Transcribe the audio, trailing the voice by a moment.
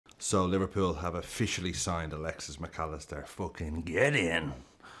So Liverpool have officially signed Alexis MacAllister. Fucking get in.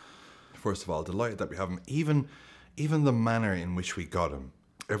 First of all, delighted that we have him. Even the manner in which we got him.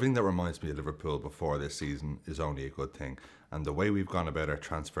 Everything that reminds me of Liverpool before this season is only a good thing. And the way we've gone about our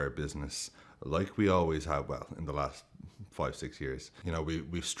transfer business, like we always have, well, in the last 5-6 years. You know,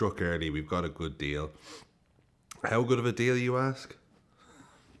 we've struck early, we've got a good deal. How good of a deal, you ask?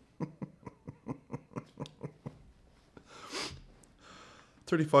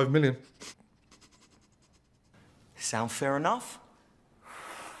 35 million. Sound fair enough?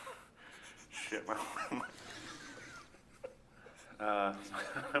 Shit,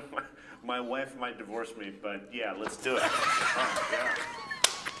 my wife might divorce me, but yeah, let's do it. Oh, yeah.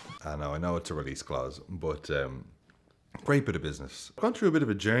 I know it's a release clause, but great bit of business. I've gone through a bit of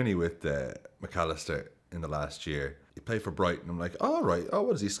a journey with MacAllister in the last year. He played for Brighton. I'm like, oh, right. Oh,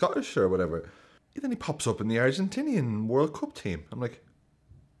 what is he, Scottish or whatever? And then he pops up in the Argentinian World Cup team. I'm like,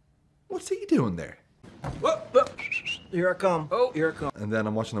 what's he doing there? Whoa, whoa. Here I come. Oh, here I come. And then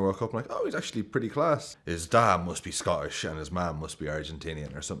I'm watching the World Cup. I'm like, oh, he's actually pretty class. His dad must be Scottish and his mum must be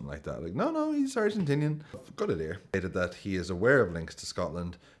Argentinian or something like that. Like, no, he's Argentinian. Got it here. Stated that he is aware of links to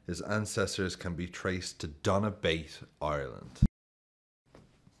Scotland. His ancestors can be traced to Donabate, Ireland.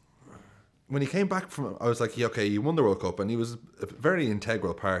 When he came back from, I was like, yeah, okay, he won the World Cup, and he was a very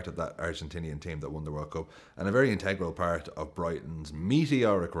integral part of that Argentinian team that won the World Cup, and a very integral part of Brighton's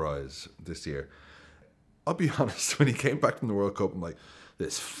meteoric rise this year. I'll be honest, when he came back from the World Cup, I'm like,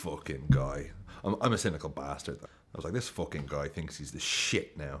 this fucking guy. I'm a cynical bastard. I was like, this fucking guy thinks he's the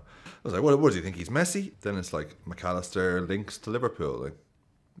shit now. I was like, what does he think? He's Messi? Then it's like, MacAllister links to Liverpool. Like,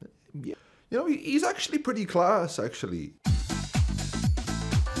 yeah. You know, he's actually pretty class, actually.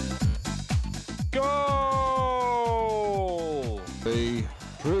 Goal! The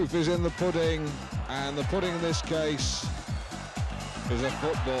proof is in the pudding, and the pudding in this case is a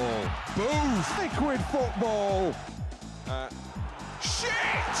football. Booth! Liquid football! Shit!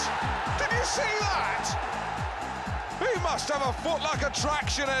 Did you see that? He must have a foot like a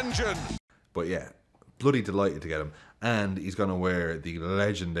traction engine! But yeah, bloody delighted to get him. And he's going to wear the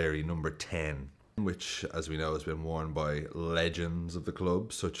legendary number 10, which, as we know, has been worn by legends of the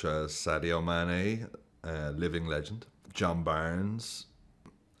club, such as Sadio Mane, living legend, John Barnes,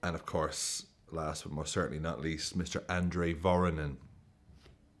 and of course, last but most certainly not least, Mr. Andre Voronin.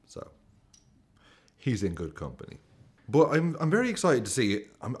 So, he's in good company. But I'm very excited to see,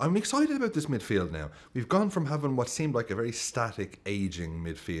 I'm excited about this midfield now. We've gone from having what seemed like a very static, ageing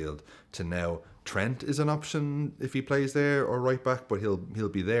midfield to now Trent is an option if he plays there, or right back, but he'll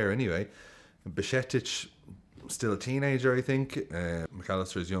be there anyway. Bajcetic, still a teenager, I think.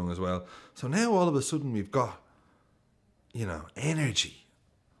 MacAllister is young as well. So now all of a sudden we've got, you know, energy.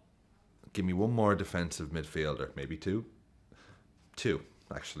 Give me one more defensive midfielder, maybe two. Two,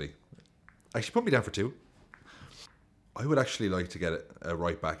 actually. Actually, put me down for two. I would actually like to get a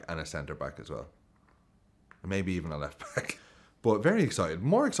right back and a centre back as well. Maybe even a left back. But very excited.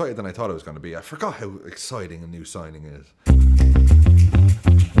 More excited than I thought it was going to be. I forgot how exciting a new signing is.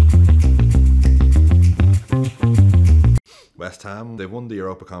 West Ham, they won the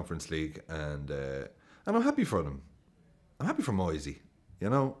Europa Conference League, and I'm happy for them. I'm happy for Moisey. You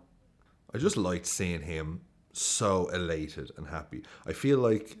know, I just liked seeing him so elated and happy. I feel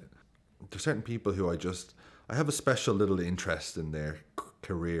like there's certain people who I have a special little interest in their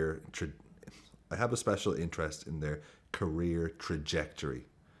career. I have a special interest in their career trajectory.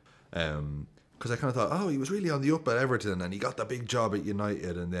 Because I kind of thought, oh, he was really on the up at Everton, and he got the big job at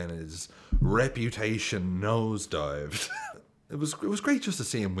United, and then his reputation nosedived. It was great just to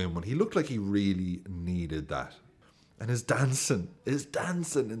see him win one. He looked like he really needed that. And his dancing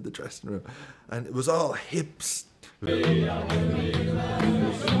in the dressing room, and it was all hips.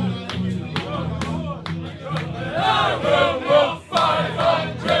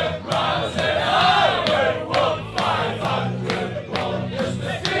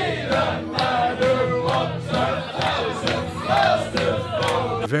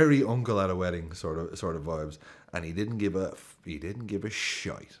 Very uncle at a wedding sort of vibes, and he didn't give a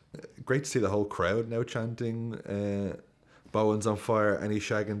shite. Great to see the whole crowd now chanting Bowen's on fire and he's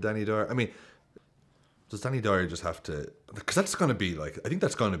shagging Danny Dyer. I mean, does Danny Dyer just have to, because that's going to be like, I think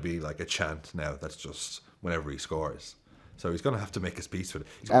that's going to be like a chant now, that's just whenever he scores. So he's going to have to make his peace with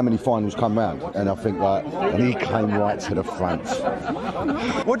it. How many finals come round? And I think and he came right to the front.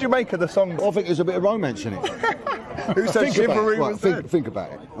 What do you make of the song? I think there's a bit of romance in it. Who said chivalry was dead? Think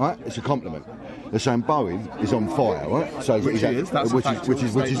about it, right? It's a compliment. They're saying Bowen is on fire, right? So which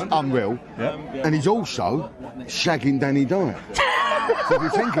is unreal. Yeah. And he's also shagging Danny Dyer. So if you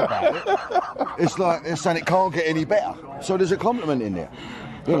think about it, it's like they're saying it can't get any better. So there's a compliment in there.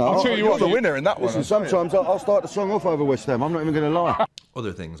 You know, I'll tell you what, the winner in that one. Listen, sometimes I'll start the song off over West Ham. I'm not even going to lie.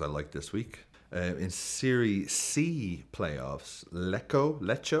 Other things I like this week. In Serie C playoffs,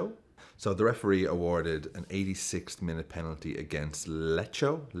 Lecco. So the referee awarded an 86th minute penalty against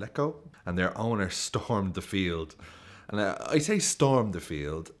Lecco, and their owner stormed the field. And I say stormed the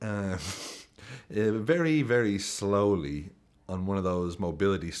field very, very slowly on one of those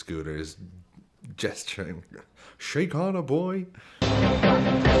mobility scooters, gesturing, "Shake on a boy."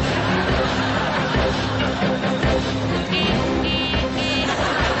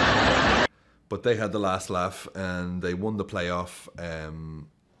 But they had the last laugh and they won the playoff.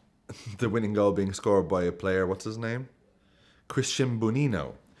 The winning goal being scored by a player, what's his name? Christian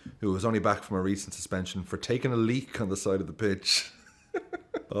Bonino, who was only back from a recent suspension for taking a leak on the side of the pitch.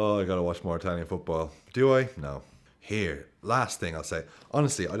 Oh, I gotta watch more Italian football. Do I? No. Here, last thing I'll say.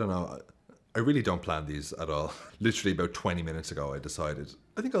 Honestly, I don't know. I really don't plan these at all. Literally about 20 minutes ago I decided,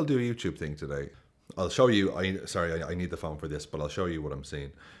 I think I'll do a YouTube thing today. I'll show you, I need the phone for this, but I'll show you what I'm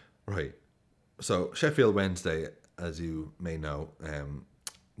seeing. Right. So Sheffield Wednesday, as you may know,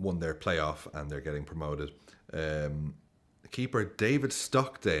 won their playoff and they're getting promoted. Keeper David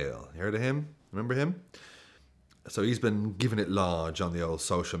Stockdale, you heard of him? Remember him? So he's been giving it large on the old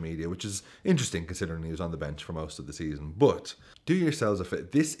social media, which is interesting considering he was on the bench for most of the season. But do yourselves a favor.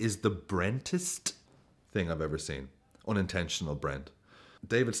 This is the Brentest thing I've ever seen. Unintentional Brent.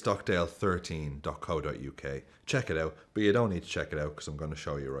 davidstockdale13.co.uk. Check it out, but you don't need to check it out because I'm going to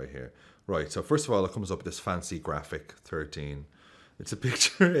show you right here. Right, so first of all, it comes up with this fancy graphic, 13. It's a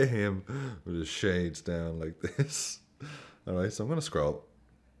picture of him with his shades down like this. All right, so I'm going to scroll.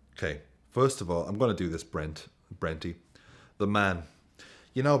 Okay, first of all, I'm going to do this Brenty. The man.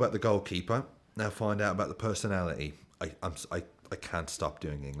 You know about the goalkeeper. Now find out about the personality. I can't stop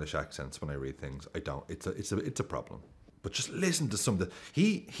doing English accents when I read things. I don't. It's a problem. But just listen to some of the...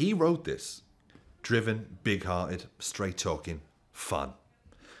 He wrote this. Driven, big-hearted, straight-talking, fun.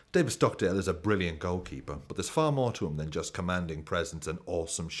 David Stockdale is a brilliant goalkeeper, but there's far more to him than just commanding presence and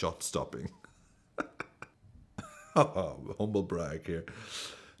awesome shot stopping. Oh, humble brag here.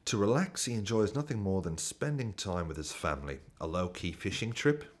 To relax, he enjoys nothing more than spending time with his family, a low-key fishing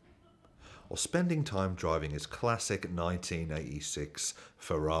trip, or spending time driving his classic 1986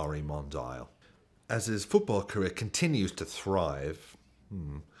 Ferrari Mondial. As his football career continues to thrive,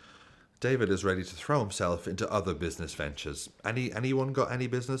 David is ready to throw himself into other business ventures. Anyone got any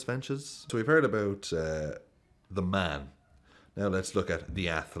business ventures? So we've heard about the man. Now let's look at the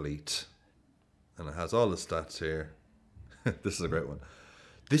athlete. And it has all the stats here. This is a great one.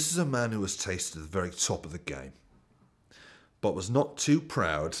 This is a man who was tasted at the very top of the game, but was not too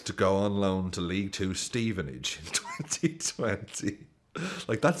proud to go on loan to League Two Stevenage in 2020.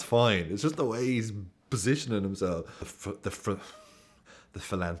 Like, that's fine. It's just the way he's positioning himself. The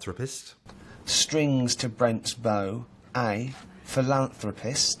philanthropist. Strings to Brent's bow, a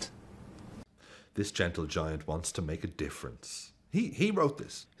philanthropist. This gentle giant wants to make a difference. He wrote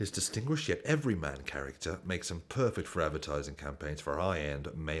this. His distinguished yet everyman character makes him perfect for advertising campaigns for high-end,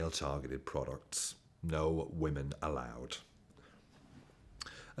 male-targeted products. No women allowed.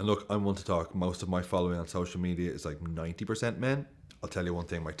 And look, I want to talk. Most of my following on social media is like 90% men. I'll tell you one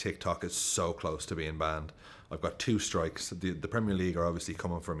thing, my TikTok is so close to being banned. I've got 2 strikes. The Premier League are obviously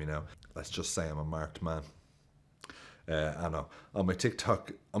coming for me now. Let's just say I'm a marked man. I know. On my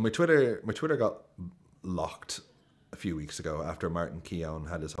TikTok, on my Twitter got locked a few weeks ago after Martin Keown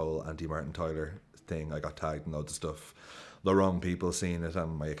had his whole anti-Martin Tyler thing. I got tagged and loads of stuff. The wrong people seeing it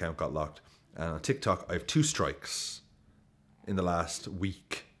and my account got locked. And on TikTok, I have 2 strikes in the last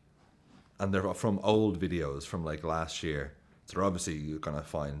week. And they're from old videos from like last year. So they're obviously going to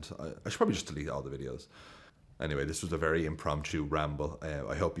find... I should probably just delete all the videos. Anyway, this was a very impromptu ramble.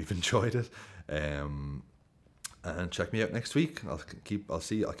 I hope you've enjoyed it. And check me out next week. I'll keep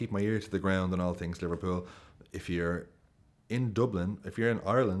my ear to the ground on all things Liverpool. If you're in Dublin, if you're in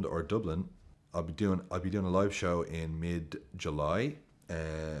Ireland or Dublin, I'll be doing a live show in mid-July,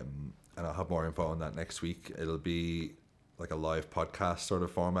 and I'll have more info on that next week. It'll be like a live podcast sort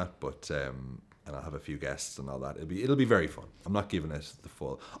of format, but and I'll have a few guests and all that. It'll be very fun. I'm not giving it the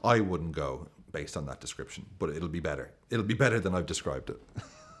full. I wouldn't go based on that description, but it'll be better. It'll be better than I've described it.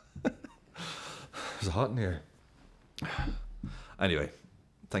 It's hot in here. Anyway,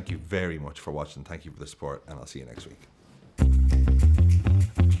 thank you very much for watching. Thank you for the support, and I'll see you next week.